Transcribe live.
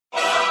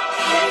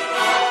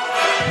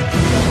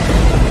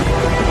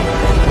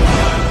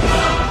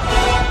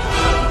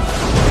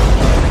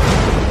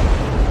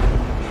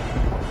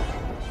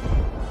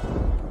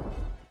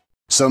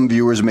Some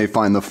viewers may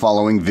find the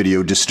following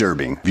video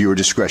disturbing. Viewer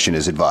discretion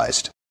is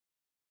advised.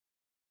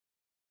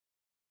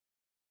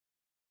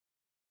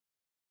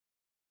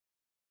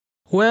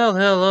 Well,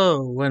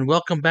 hello, and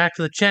welcome back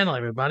to the channel,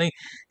 everybody.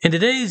 In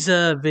today's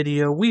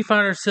video, we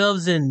find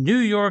ourselves in New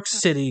York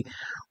City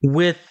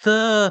with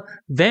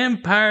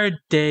Vampire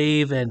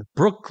Dave and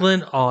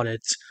Brooklyn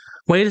Audits.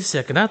 Wait a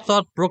second, I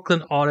thought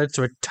Brooklyn Audits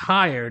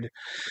retired.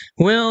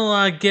 Well,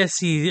 I guess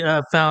he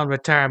found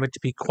retirement to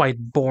be quite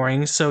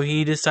boring, so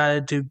he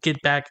decided to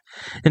get back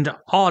into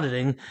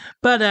auditing.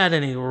 But at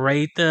any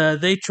rate,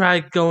 they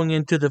tried going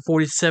into the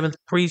 47th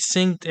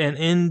precinct and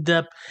end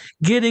up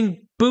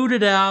getting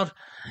booted out.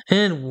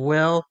 And,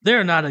 well,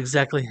 they're not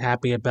exactly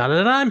happy about it,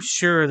 and I'm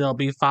sure they'll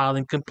be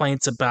filing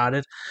complaints about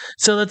it.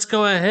 So let's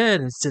go ahead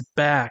and sit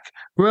back,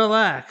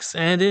 relax,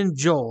 and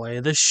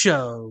enjoy the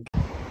show.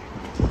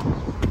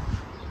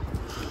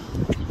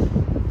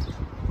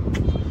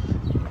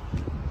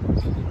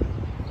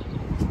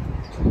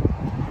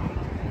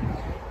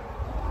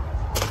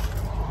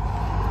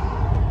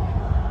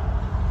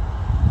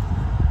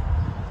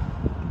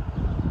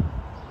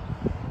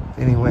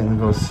 Then he went and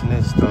go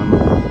snitched on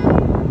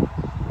him.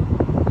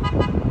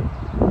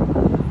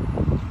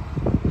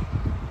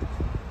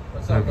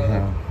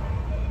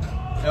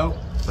 Yo,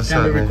 What's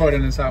can't up, be man?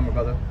 recorded inside, my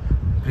brother.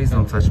 Please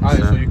don't touch me, Alright,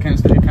 sir. so you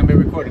can't be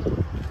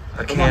recorded.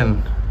 I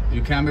can.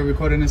 You can't be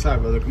recorded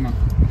inside, brother. Come on.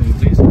 Can you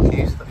please?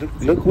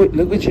 Look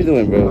what you're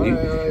doing, bro. You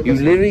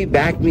listen. literally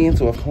backed me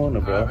into a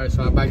corner, bro. Alright,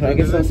 so I back Can I you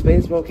get up. some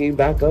space, bro? Can you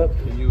back up?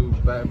 Can you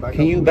back up?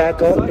 Can you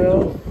back up,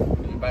 bro?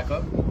 Can you back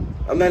up?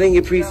 I'm not in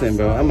your precinct,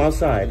 bro. I'm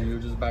outside. Can you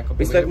just back up?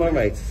 Respect my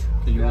rights.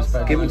 Can you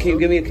respect Can my you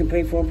give me a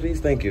complaint form,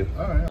 please? Thank you.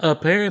 Alright.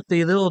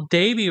 Apparently, little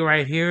Davey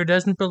right here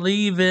doesn't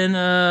believe in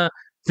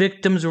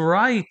victims'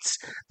 rights,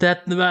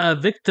 that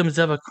victims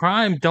of a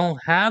crime don't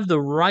have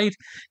the right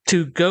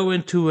to go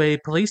into a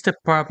police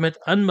department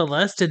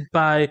unmolested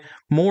by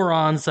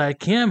morons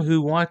like him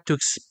who want to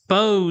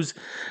expose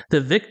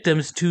the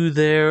victims to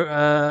their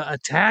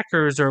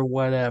attackers or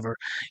whatever.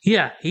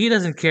 Yeah, he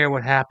doesn't care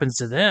what happens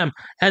to them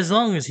as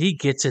long as he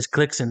gets his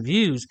clicks and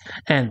views,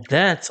 and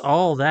that's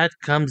all that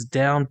comes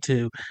down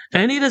to.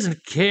 And he doesn't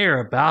care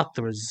about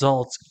the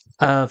results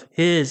of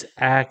his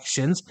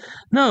actions.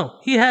 No,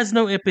 he has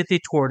no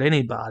empathy toward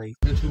anybody.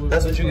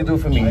 That's what you can do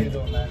for me.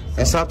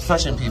 And stop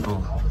touching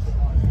people.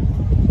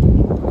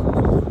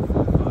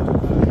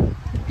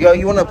 Yo,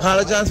 you want to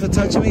apologize for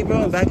touching me,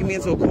 bro, and backing me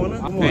into a corner?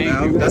 Come on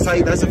now.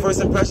 That's the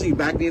first impression. You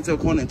backed me into a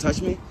corner and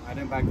touched me? I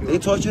didn't back you They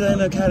up. taught you that in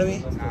the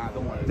academy? Nah,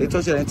 don't worry. They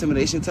taught you that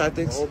intimidation A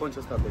tactics? whole bunch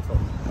of stuff they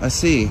told me. I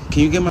see.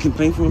 Can you get my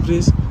complaint form,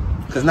 please?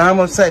 Because now I'm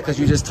upset because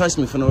you just touched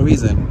me for no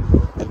reason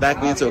and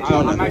backed me into a I'm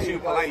corner. actually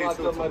politely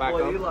to back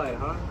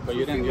up. But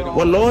you didn't.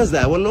 What law is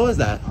that? What law is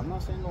that? I'm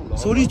not saying no law.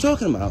 So what are you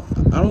talking about?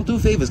 I don't do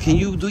favors. Can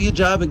you do your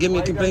job and give me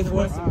a complaint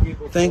form?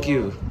 Thank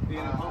you.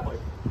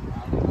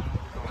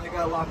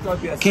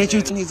 Can't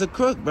you? He's a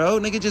crook, bro.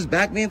 Nigga just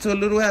backed me into a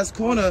little ass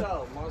corner,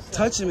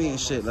 touching me and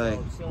shit. Like,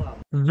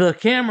 The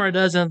camera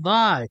doesn't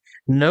lie.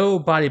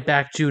 Nobody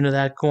backed you into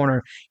that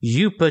corner.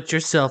 You put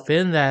yourself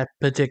in that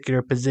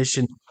particular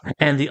position,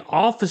 and the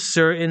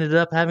officer ended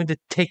up having to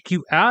take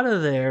you out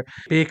of there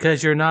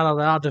because you're not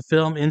allowed to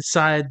film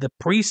inside the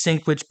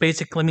precinct, which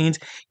basically means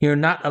you're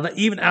not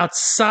even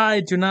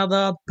outside. You're not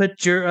allowed to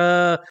put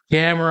your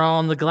camera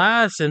on the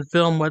glass and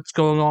film what's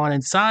going on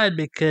inside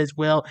because,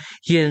 well,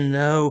 you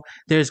know,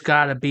 there's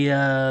got to be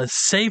a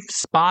safe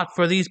spot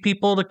for these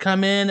people to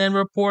come in and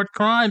report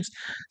crimes,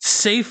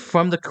 safe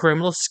from the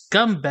criminal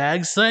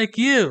scumbags like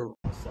you.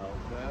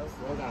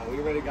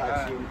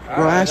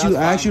 bro, I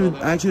asked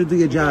you to do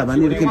your job. I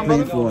need a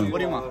complaint form. What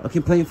do you want? A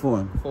complaint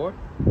form. For?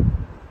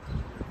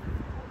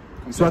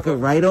 So I could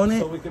write on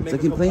it? It's a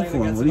complaint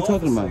form. What are you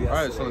talking about?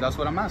 Alright, so that's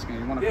what I'm asking.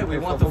 You want to We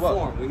want the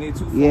form. We need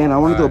two forms. Yeah, and I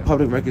want to do a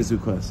public records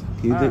request.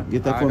 Can you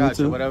get that I for me got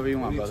you. too? Whatever you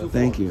want, brother.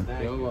 Thank you.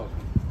 You're welcome.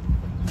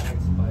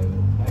 Thanks, Spider.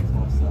 Thanks,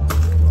 myself.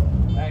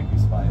 Thank you,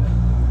 Spider.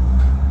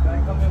 Can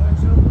I come in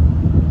with you?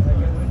 Can I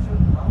get with you?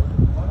 No.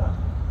 Why not?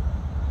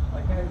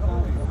 I can't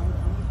come with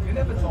you. You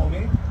never told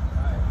me.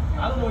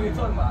 I don't know what you're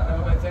talking about. I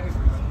never been to any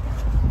precinct.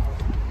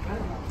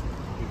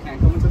 You can't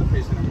come into the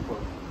precinct and report.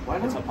 Why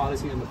not? It's a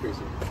policy in the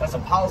precinct. That's a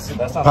policy.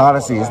 That's not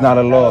Policy, it's not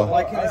a law.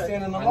 Why can't I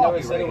stand in the I lobby?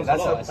 never said it was a That's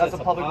law. I a said that's a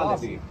it's a public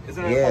policy. lobby.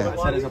 Isn't it Yeah. a I public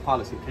said it's lobby? a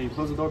policy. Can you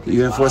close the door, please?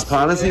 You enforce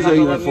policies or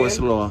you enforce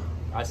law?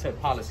 I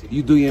said policy.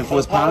 You do you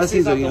enforce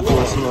policies or you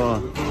enforce law?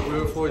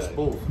 We enforce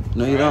both.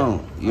 No, you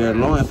don't. You're a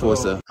law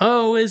enforcer.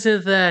 Oh,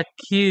 isn't that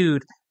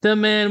cute? The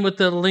man with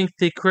the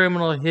lengthy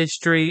criminal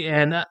history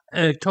and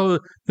who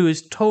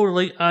is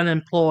totally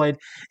unemployed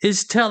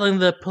is telling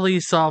the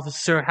police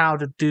officer how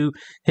to do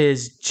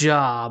his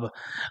job.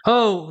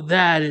 Oh,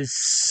 that is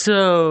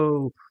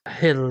so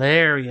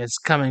hilarious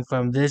coming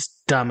from this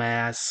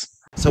dumbass.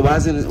 So why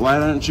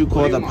don't you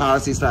call the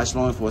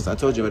policy/law enforcement? I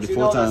told you already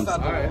 4 times.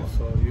 Alright,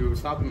 so you're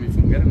stopping me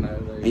from getting that.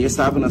 And you're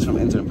stopping us from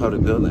entering a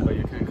public But building.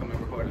 you can't come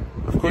and record it.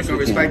 Of course you can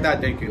we can. respect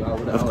that, thank you.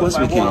 Of course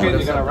we You're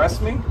can. gonna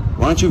arrest me?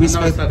 Why don't you it's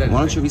not respect? that Why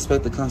don't you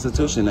respect the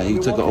Constitution that you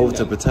took an oath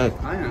to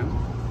protect? I am.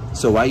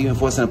 So why are you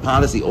enforcing a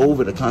policy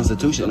over the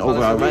Constitution,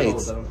 over our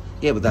rights?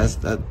 Yeah, but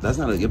that's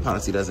not your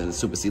policy doesn't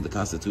supersede the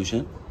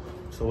Constitution.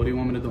 So what do you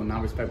want me to do?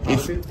 Not respect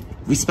policy?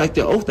 Respect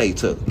the oath that you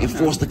took.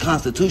 Enforce the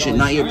Constitution,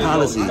 not your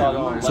policy.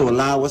 So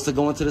allow us to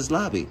go into this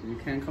lobby. You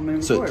can't come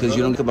in. So because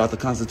you don't think about the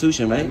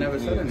Constitution, right? I never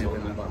said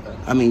anything about that.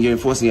 I mean, you're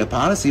enforcing your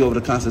policy over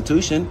the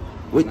Constitution.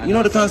 You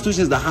know the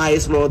Constitution is the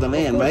highest law of the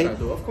land, right?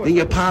 Then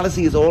your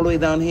policy is all the way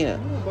down here.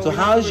 So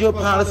how is your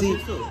policy?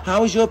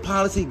 How is your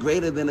policy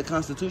greater than the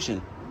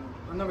Constitution?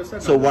 I never said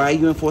that. So why are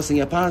you enforcing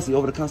your policy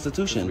over the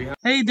Constitution?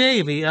 Hey,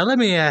 Davey, let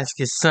me ask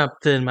you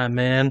something, my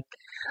man.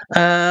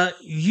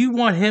 You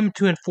want him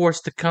to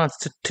enforce the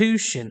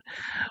Constitution.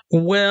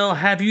 Well,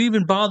 have you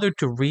even bothered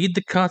to read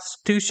the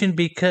Constitution?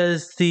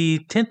 Because the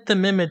 10th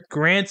Amendment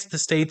grants the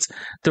states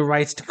the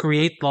rights to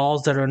create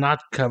laws that are not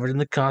covered in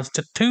the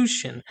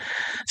Constitution.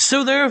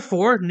 So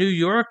therefore, New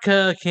York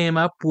came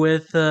up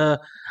with a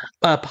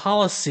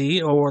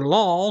policy or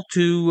law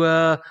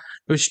to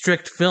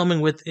restrict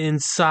filming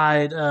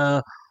inside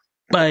a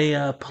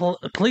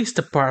police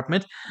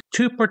department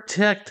to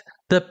protect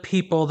the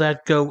people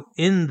that go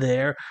in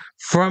there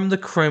from the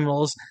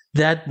criminals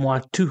that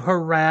want to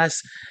harass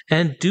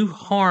and do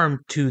harm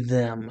to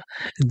them.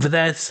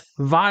 That's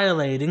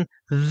violating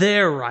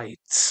their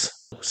rights.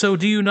 So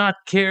do you not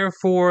care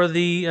for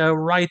the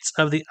rights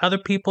of the other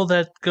people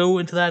that go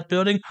into that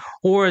building?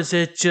 Or is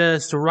it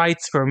just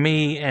rights for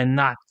me and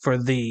not for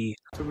thee?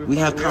 We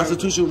have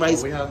constitutional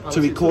rights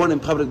to record in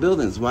public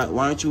buildings. Why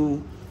aren't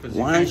you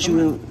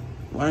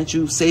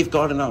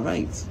safeguarding our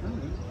rights?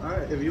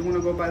 Alright, if you want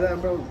to go by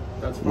that, bro,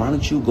 that's fine. Why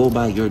don't you go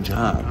by your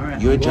job?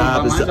 Right. Your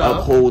job is to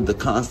uphold the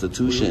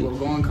Constitution,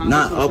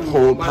 not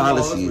uphold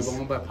policies. We're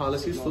going by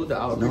policies too that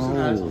our person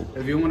has.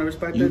 If you want to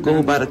respect You it,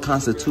 go by the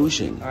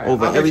Constitution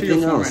over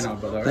everything else.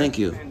 Thank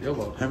you.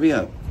 Hurry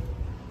up.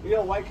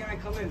 Yo, why can't I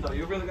come in though?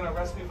 You're really gonna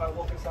arrest me if I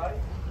walk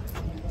inside?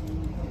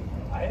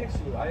 I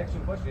asked you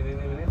a question, you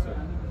didn't even answer.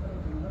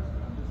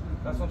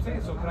 That's what I'm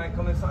saying. So can I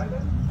come inside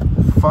then?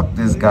 Fuck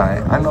this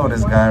guy. I know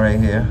this guy right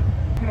here.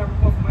 Can I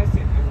report for my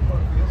safety?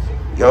 Report for your safety?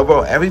 Yo,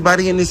 bro,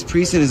 everybody in this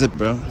precinct is a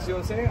bro. You see what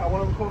I'm saying? I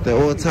want to record.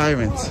 They're all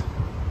tyrants.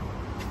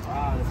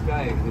 Ah, this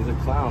guy, he's a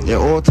clown. They're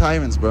all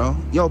tyrants, bro.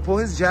 Yo, pull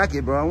his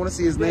jacket, bro. I want to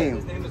see his name.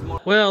 His name is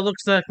Mark. Well,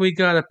 looks like we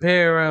got a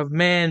pair of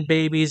man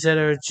babies that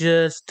are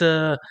just,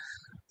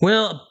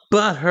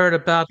 butthurt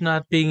about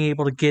not being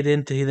able to get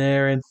into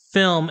there and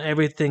film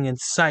everything in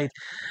sight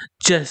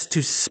just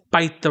to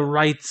spite the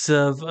rights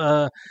of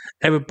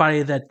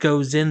everybody that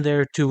goes in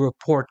there to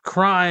report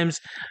crimes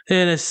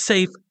in a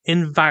safe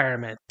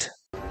environment.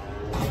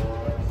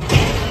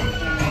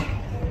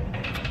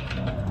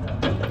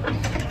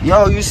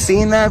 Yo, you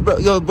seen that, bro?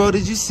 Yo, bro,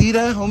 did you see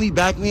that? Homie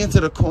backed me into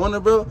the corner,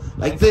 bro.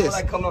 Like this.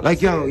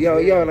 Like, yo,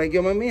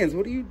 my mans,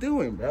 what are you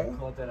doing, bro?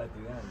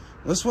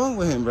 What's wrong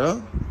with him,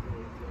 bro?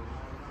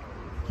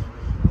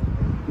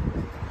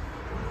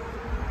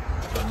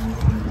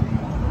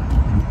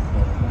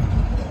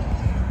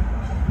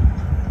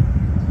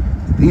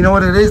 You know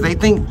what it is? They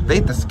think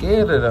they're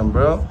scared of them,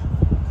 bro.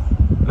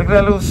 Look at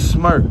that little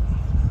smirk.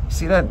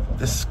 See that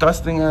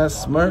disgusting ass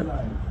smirk?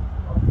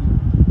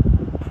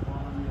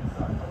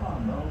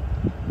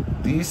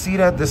 Do you see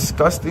that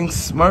disgusting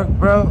smirk,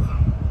 bro?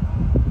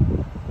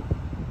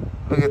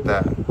 Look at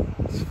that.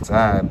 It's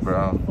sad,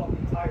 bro.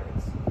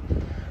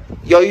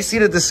 Yo, you see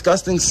the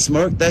disgusting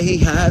smirk that he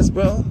has,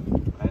 bro?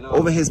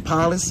 Over his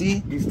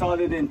policy? He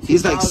started in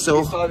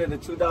 2020,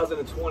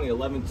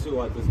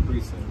 11-2 at this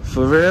precinct.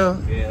 For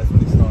real? Yeah, that's when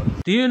he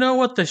started. Do you know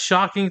what the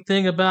shocking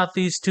thing about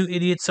these two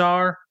idiots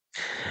are?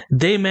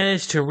 They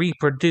managed to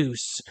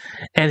reproduce.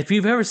 And if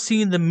you've ever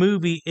seen the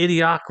movie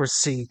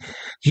Idiocracy,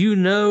 you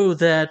know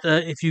that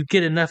if you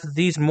get enough of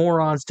these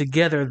morons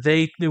together,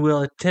 they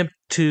will attempt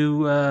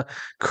to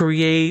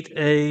create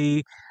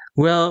a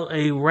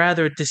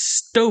rather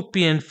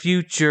dystopian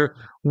future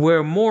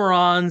where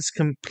morons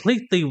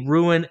completely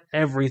ruin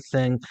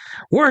everything.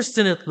 Worse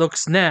than it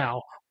looks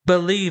now.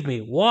 Believe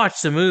me,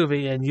 watch the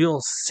movie and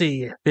you'll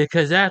see it.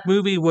 Because that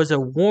movie was a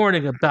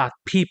warning about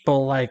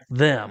people like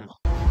them.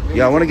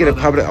 Yeah, I want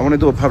to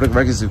do a public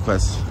records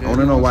request. I want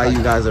to know why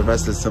you guys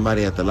arrested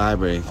somebody at the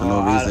library for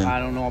no reason. I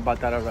don't know about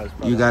that arrest,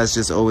 brother. You guys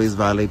just always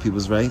violate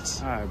people's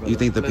rights? All right, brother. You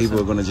think the people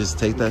are going to just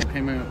take that?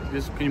 Can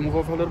you move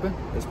over a little bit?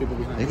 There's people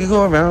behind. They can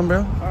go around, bro.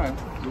 All right.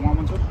 You want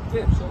one too?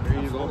 Yeah, sure.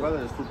 Here you go, brother.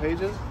 There's 2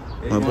 pages.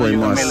 My boy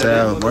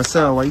Marcel.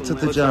 Marcel, why you took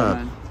the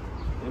job?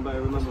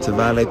 To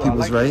violate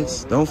people's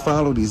rights? Don't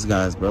follow these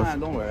guys, bro. Nah,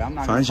 don't worry. I'm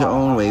not Find your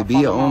own way. Be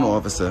your own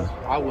officer.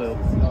 I will.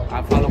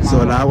 I follow my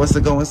So allow us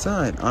to go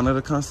inside. Honor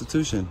the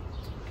Constitution.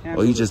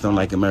 Or you just don't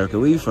like America.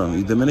 Where you from?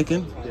 You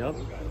Dominican? Yep.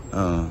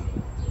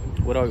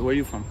 Where are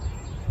you from?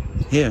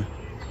 Here.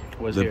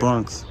 Where's the here?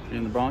 Bronx. You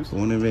in the Bronx?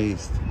 Born and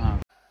raised.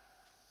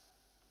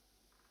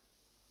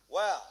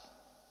 Well,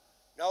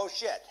 no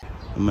shit.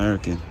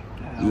 American.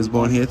 You was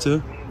born here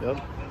too?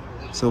 Yep.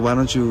 So why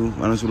don't you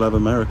love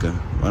America?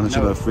 Why don't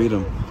you love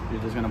freedom?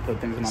 You're just gonna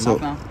put things in my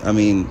mouth now? I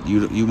mean,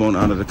 you won't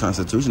honor the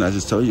Constitution. I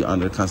just told you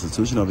honor the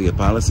Constitution over your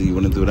policy. You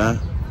wouldn't do that?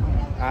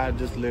 I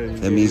just literally.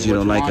 That means you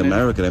don't like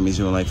America. That means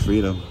you don't like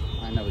freedom.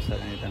 I I never said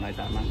anything like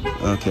that, man.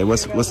 Okay,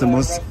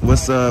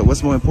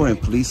 what's more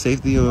important, police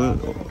safety or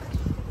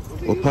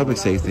public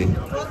safety?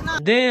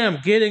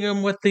 Damn, getting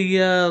him with the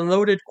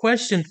loaded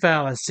question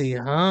fallacy,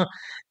 huh?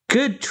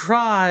 Good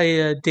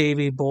try,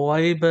 Davy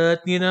boy, but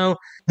you know,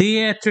 the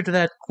answer to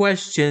that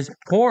question is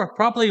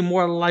probably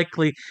more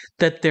likely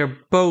that they're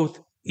both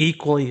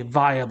equally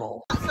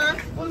viable.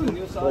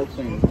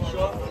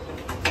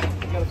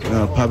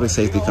 Public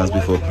safety comes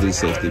before police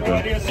safety,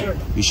 bro.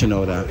 You should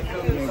know that.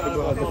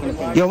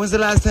 Yo, when's the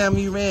last time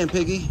you ran,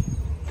 Piggy?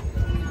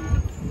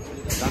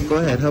 Go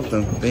ahead, help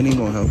them. They need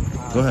more help.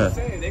 Go ahead.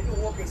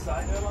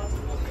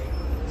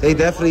 They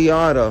definitely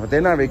are, though.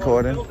 They're not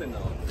recording.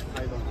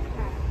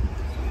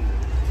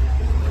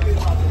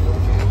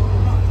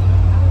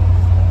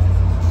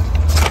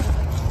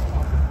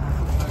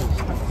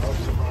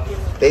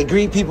 They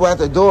greet people at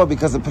the door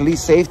because of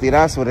police safety.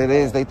 That's what it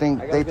is. They think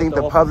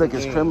the public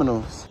is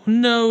criminals.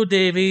 No,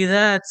 Davey,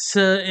 that's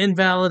an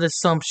invalid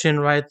assumption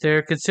right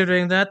there,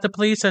 considering that the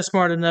police are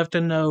smart enough to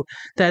know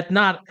that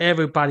not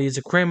everybody is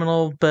a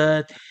criminal,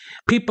 but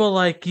people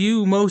like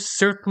you most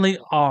certainly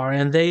are,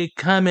 and they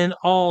come in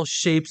all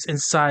shapes and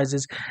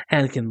sizes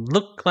and can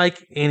look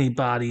like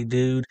anybody,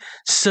 dude.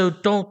 So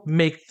don't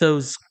make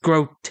those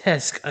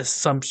grotesque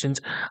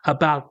assumptions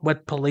about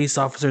what police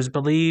officers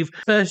believe,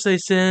 especially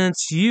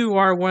since you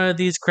are one of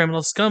these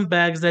criminal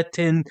scumbags that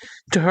tend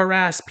to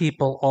harass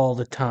people all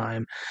the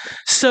time.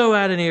 So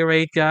at any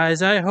rate,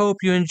 guys, I hope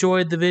you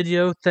enjoyed the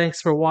video. Thanks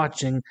for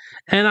watching,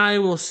 and I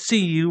will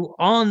see you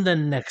on the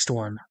next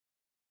one.